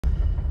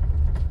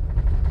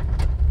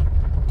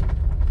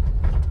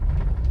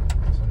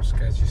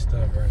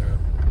stuff right now.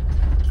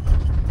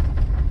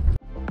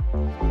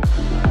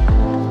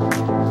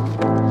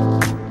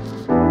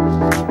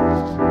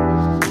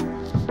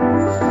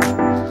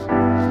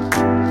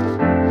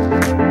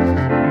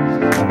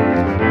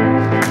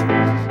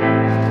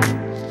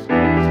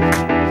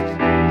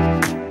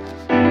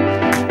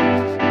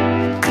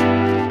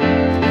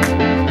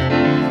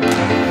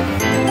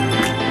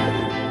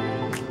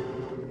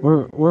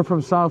 We're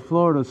from South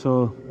Florida,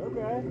 so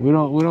okay. we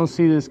don't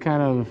see this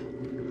kind of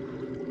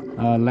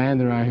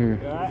land around here.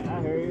 Yeah,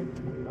 I hear you.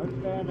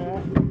 Understand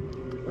that.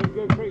 There's a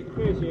good creek to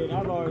fish in.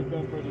 I've always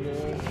been pretty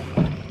good.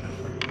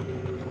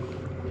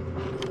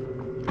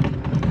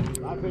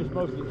 I fish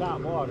mostly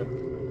top water.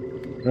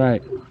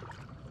 Right.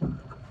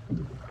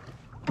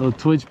 Little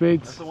twitch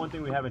baits. That's the one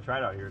thing we haven't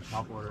tried out here is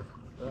top water.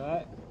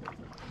 Right.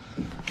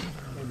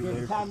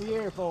 Good time of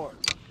year for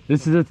it.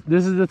 This is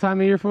the time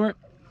of year for it?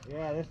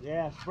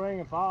 Yeah, spring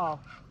and fall.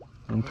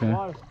 Okay. The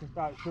water can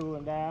start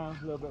cooling down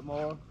a little bit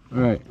more. All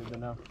right. Good to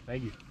know.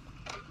 Thank you.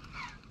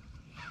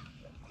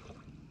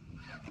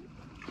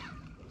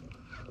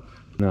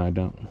 No, I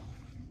don't.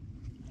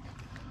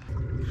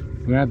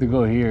 We're gonna have to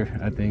go here,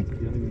 I think. You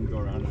don't think we can go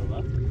around to the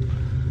left?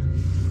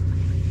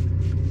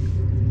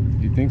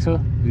 You think so?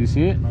 Do you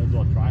see it? Might as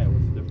well try it.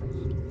 What's the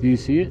difference? Do you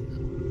see it?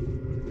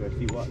 Do I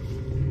see what?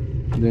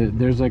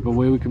 There's like a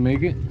way we can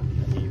make it? I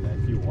mean, I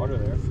see water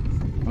there.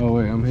 Oh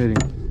wait, I'm hitting.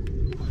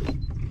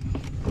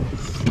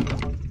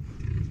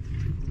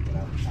 Get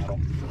out of the paddle.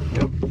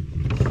 Yep.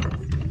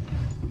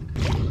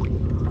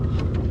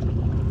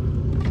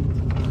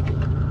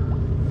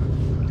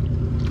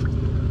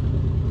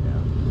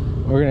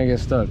 We're gonna get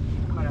stuck.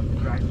 Might have to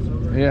drag this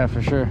over. Yeah,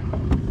 for sure.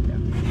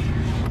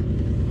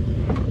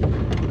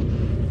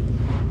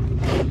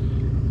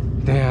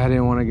 Damn, I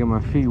didn't want to get my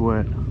feet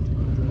wet.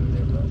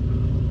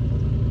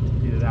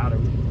 Get it out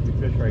of the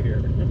fish right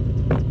here.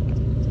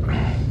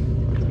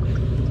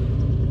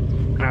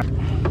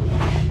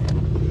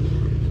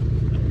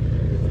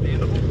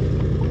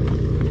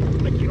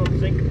 Like you don't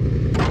sink.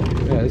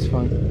 Yeah, it's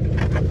fine.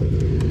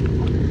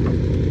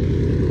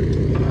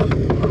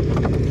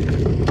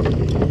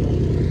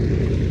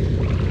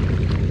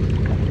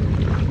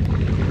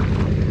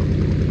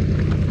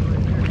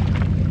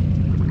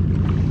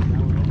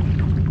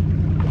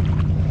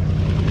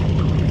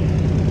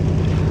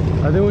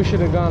 I think we should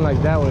have gone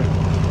like that way.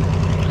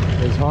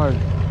 It's hard.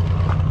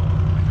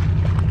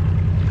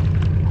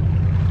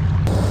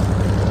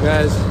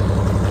 Guys,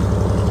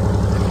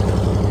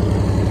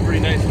 Pretty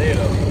nice day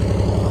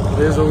though.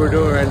 this is what we're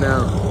doing right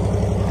now.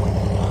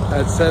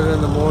 At 7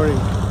 in the morning.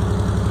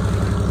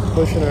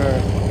 Pushing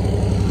our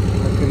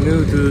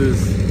canoe through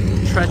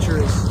this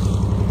treacherous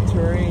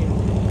terrain.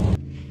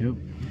 Yep.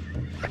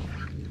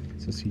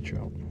 It's a sea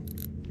trout.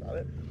 Got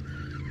it.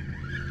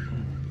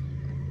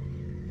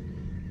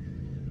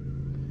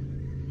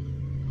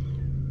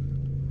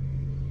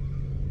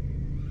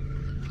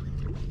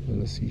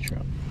 There's a sea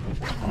trout.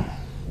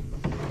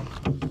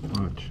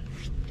 Watch.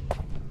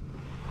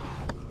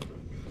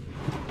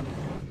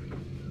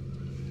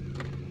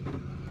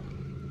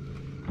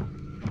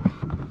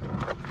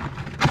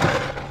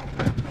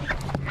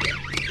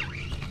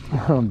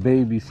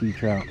 Baby sea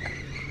trout.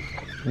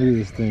 Look at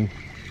this thing.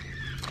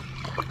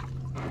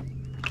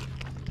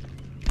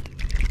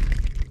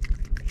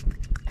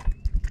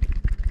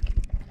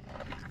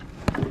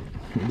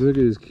 Look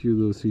at this cute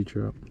little sea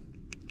trout.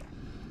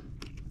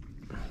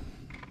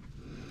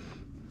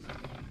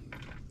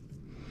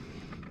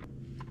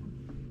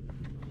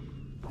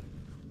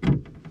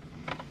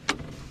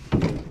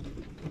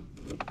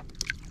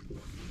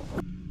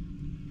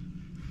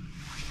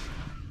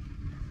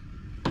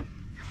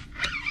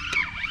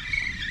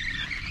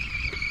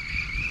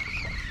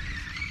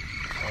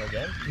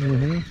 Again?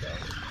 Mm-hmm.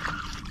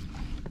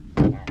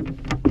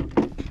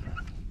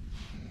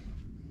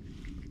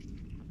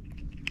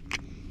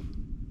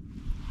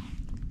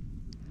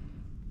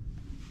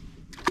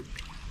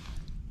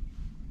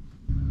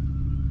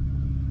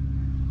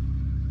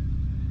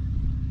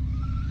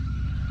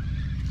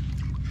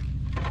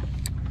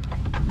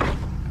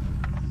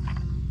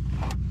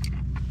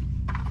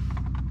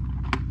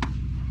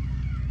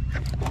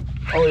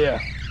 Oh yeah.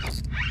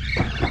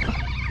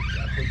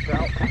 Big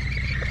trout.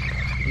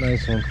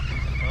 Nice one.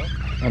 Huh?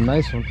 A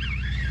nice one. Big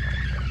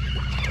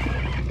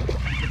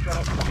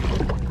trout.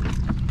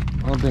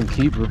 I don't think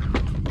keeper.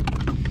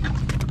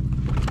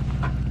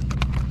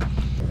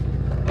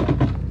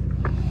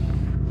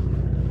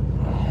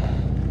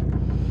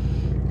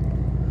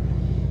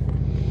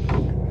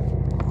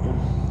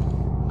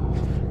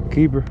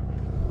 Keeper.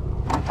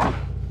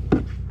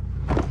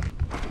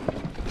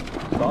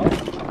 Solid?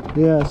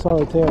 Yeah, I saw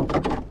the tail.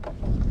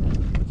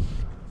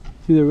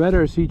 It's either red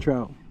or a sea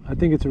trout. I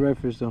think it's a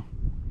redfish though.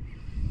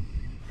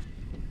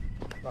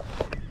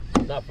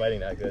 Not fighting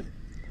that good.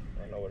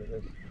 I don't know what it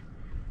is.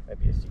 Might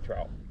be a sea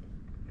trout.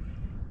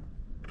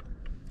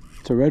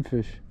 It's a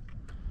redfish.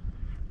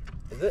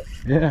 Is it?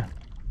 Yeah.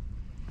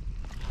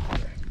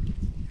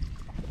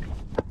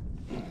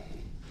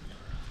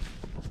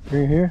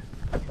 Bring it here.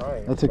 I'm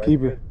trying. That's a It's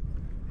keeper. good.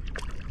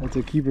 That's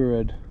a keeper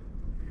red.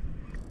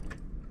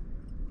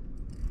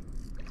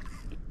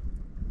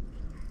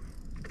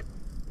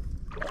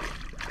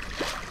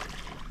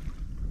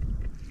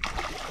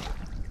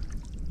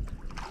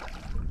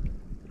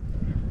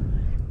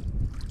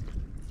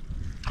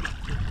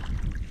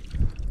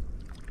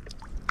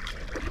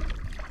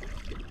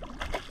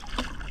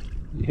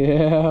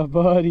 Yeah,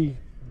 buddy. You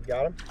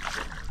got him?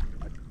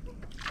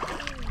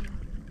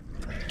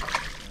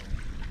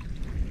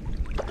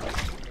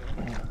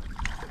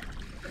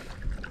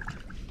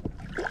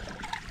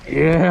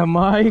 Yeah,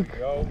 Mike.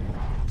 Go.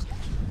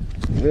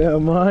 Yeah,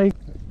 Mike.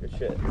 Good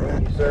shit.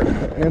 Thank you, sir.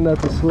 And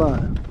that's a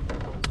slot.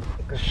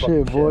 Good Shit,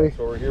 fucking boy. That's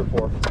what we're here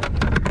for.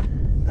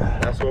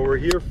 That's what we're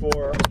here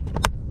for.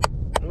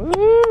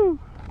 Woo!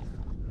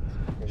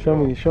 Show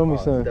me It's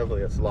son.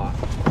 definitely a slot.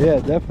 Yeah,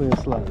 definitely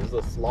a slot. This is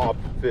a slop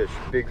fish,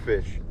 big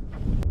fish.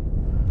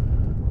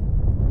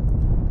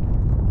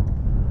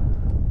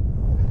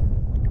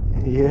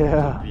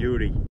 Yeah.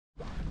 Beauty.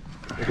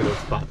 Look at those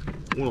spots.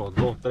 1,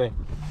 2, 3.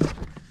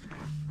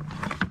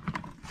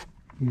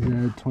 He's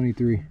at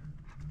 23.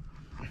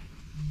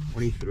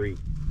 23.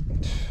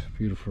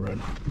 Beautiful red.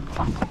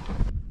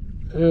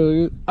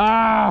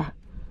 Ah!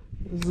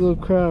 This little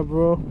crab,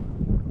 bro.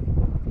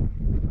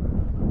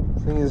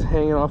 This thing is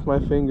hanging off my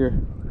finger.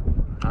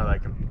 I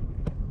like him.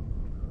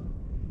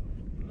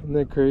 Isn't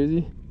that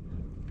crazy?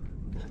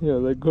 Yo,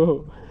 let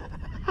go.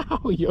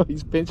 Yo,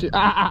 he's pinching.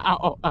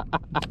 Ow.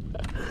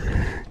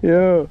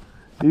 Yo,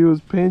 he was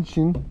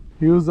pinching.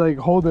 He was like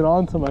holding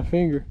on to my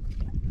finger.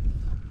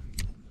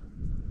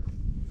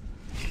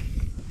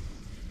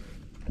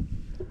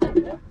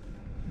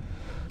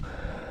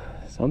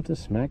 Something's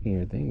smacking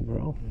your thing,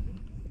 bro.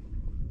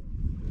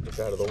 Get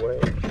out of the way.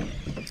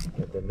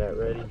 Get the net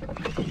ready.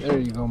 There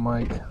you go,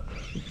 Mike.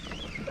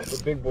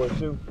 That's a big boy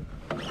too.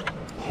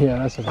 Yeah,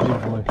 that's a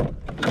big boy.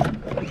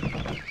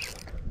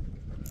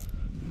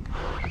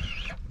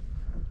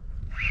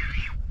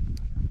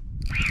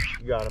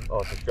 You got him. Oh,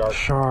 it's a shark.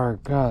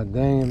 Shark, god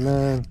dang it,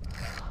 man.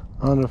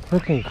 On the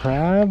freaking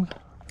crab?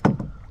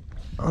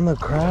 On the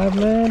crab,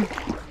 man?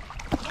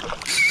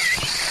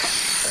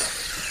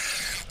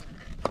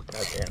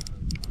 God damn.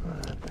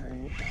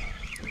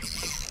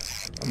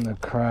 On the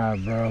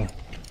crab, bro.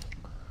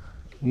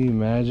 Can you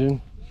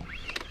imagine?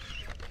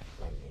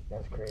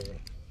 That's crazy.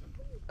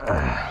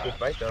 Good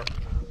fight though.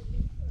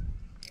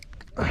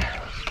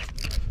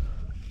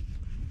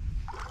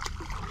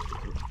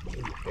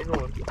 Big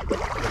one. You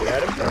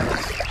got him?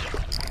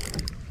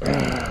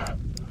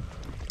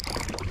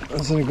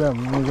 Let's see, grab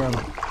him. Let me grab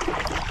him.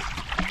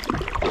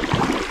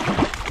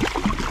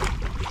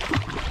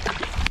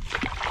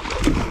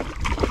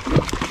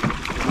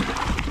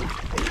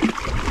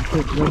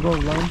 There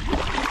goes line.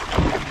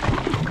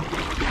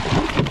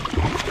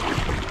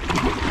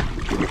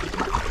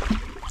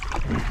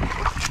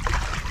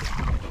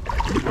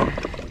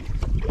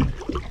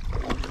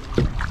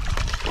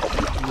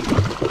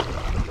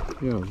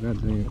 Yo, god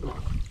dang it.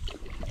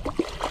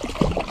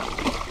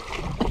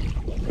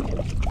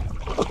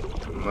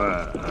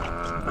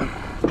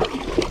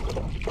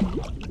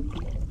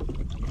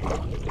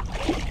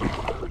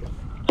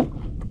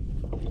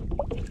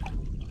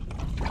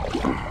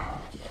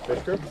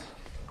 Fish grips?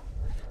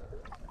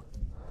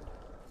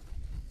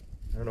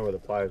 I don't know where the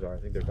pliers are. I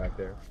think they're back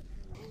there.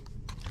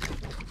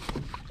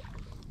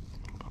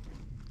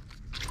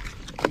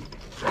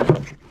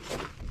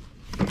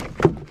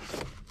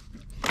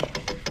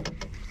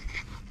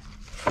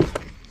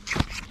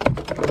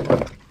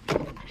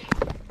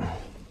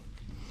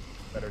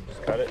 Better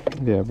just cut it.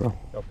 Yeah, bro.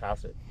 They'll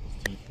pass it.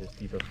 His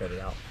teeth will set it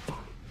out.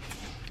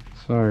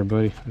 Sorry,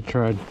 buddy. I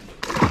tried.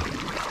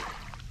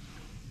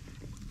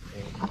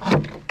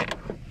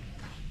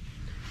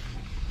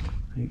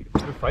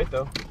 Good fight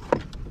though.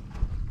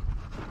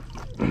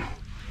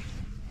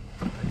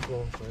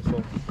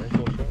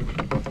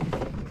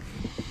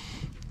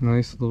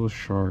 Nice little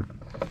shark.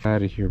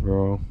 Out of here,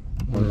 bro.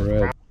 On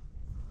red.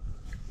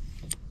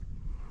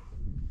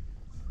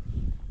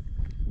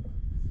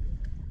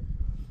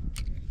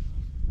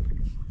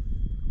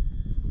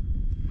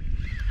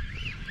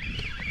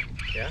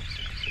 Yeah?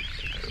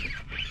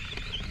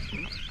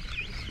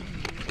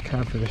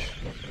 Catfish.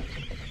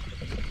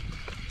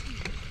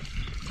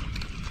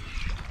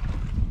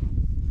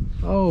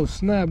 Oh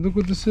snap, look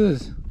what this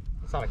is.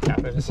 It's not a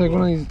catfish. It's like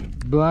one of these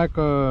black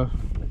little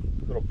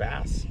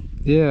bass.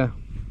 yeah.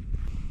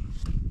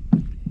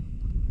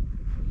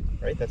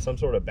 Right? That's some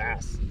sort of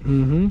bass.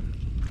 Mm-hmm.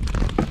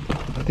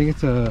 I think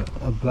it's a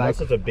black,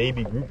 Unless it's a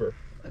baby grouper.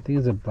 I think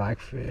it's a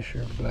blackfish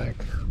or black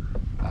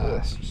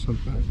bass or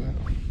something like that.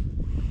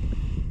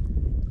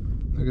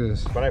 Look at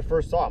this. When I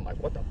first saw it, I'm like,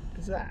 what the fuck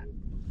is that?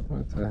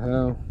 What the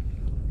hell?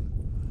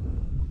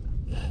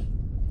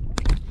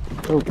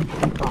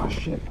 Oh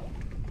shit.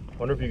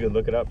 Wonder if you could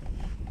look it up.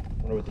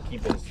 Wonder what the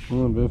keep is. A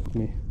little bit for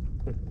me.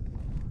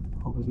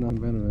 Hope it's not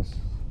venomous.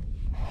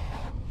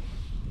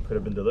 Could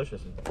have been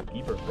delicious. It's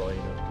deeper for all you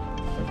know.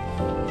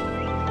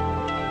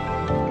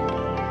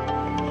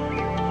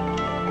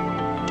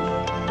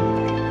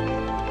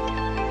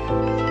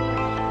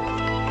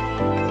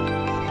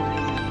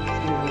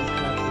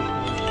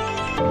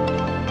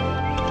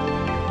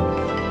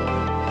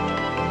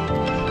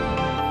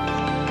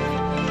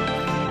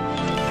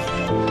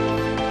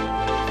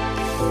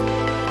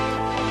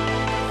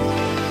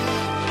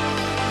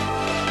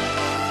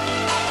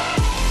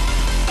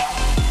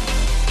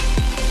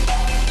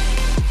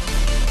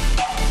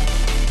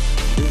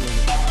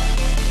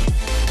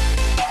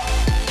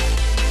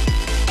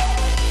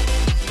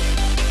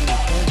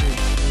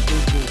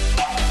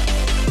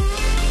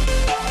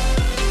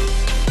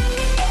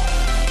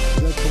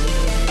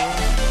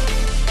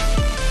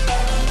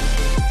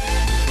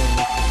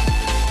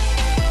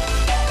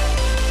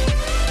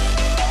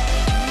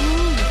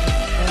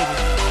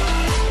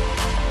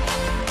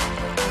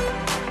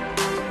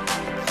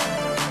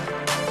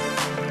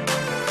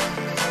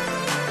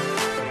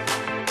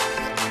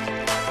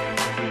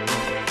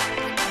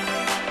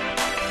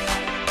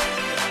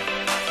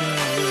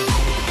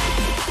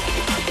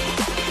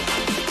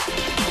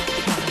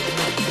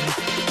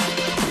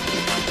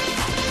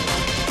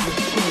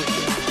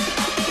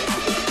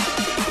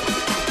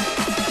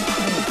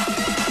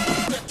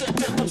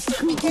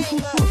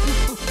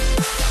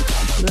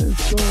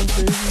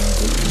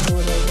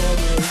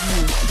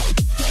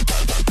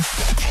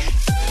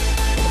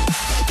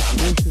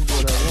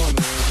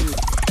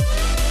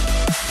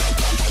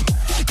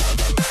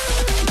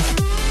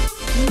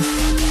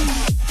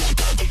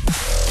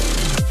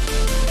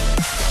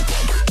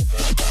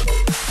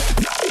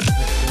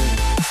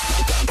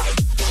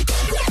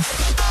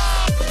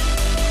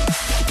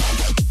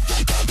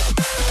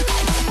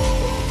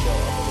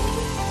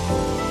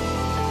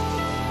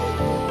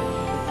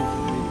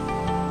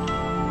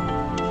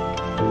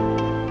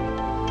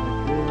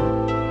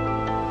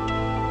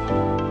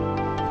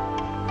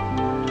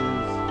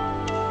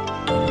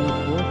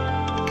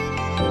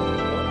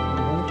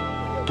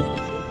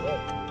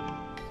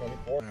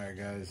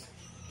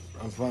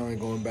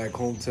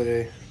 home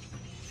today.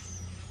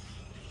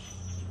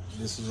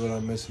 This is what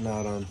I'm missing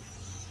out on.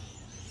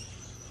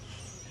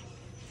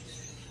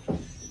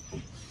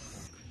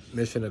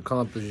 Mission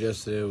accomplished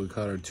yesterday. We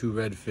caught our 2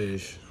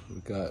 redfish.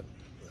 We got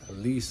at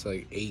least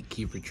like 8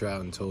 keeper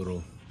trout in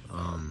total.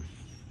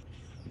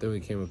 Then we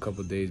came a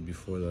couple days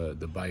before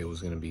the bite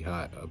was gonna be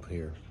hot up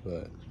here.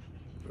 But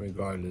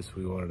regardless,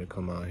 we wanted to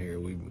come out here.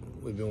 We've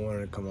been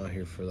wanting to come out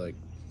here for like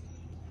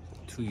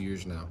 2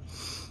 years now.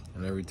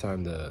 And every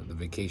time the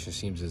vacation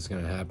seems it's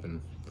gonna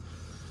happen,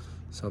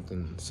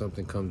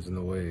 something comes in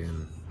the way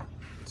and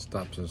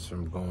stops us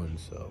from going.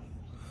 So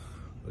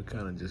we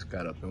kind of just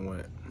got up and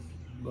went.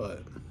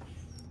 But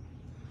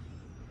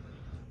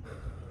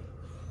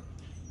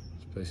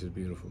this place is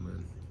beautiful,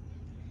 man.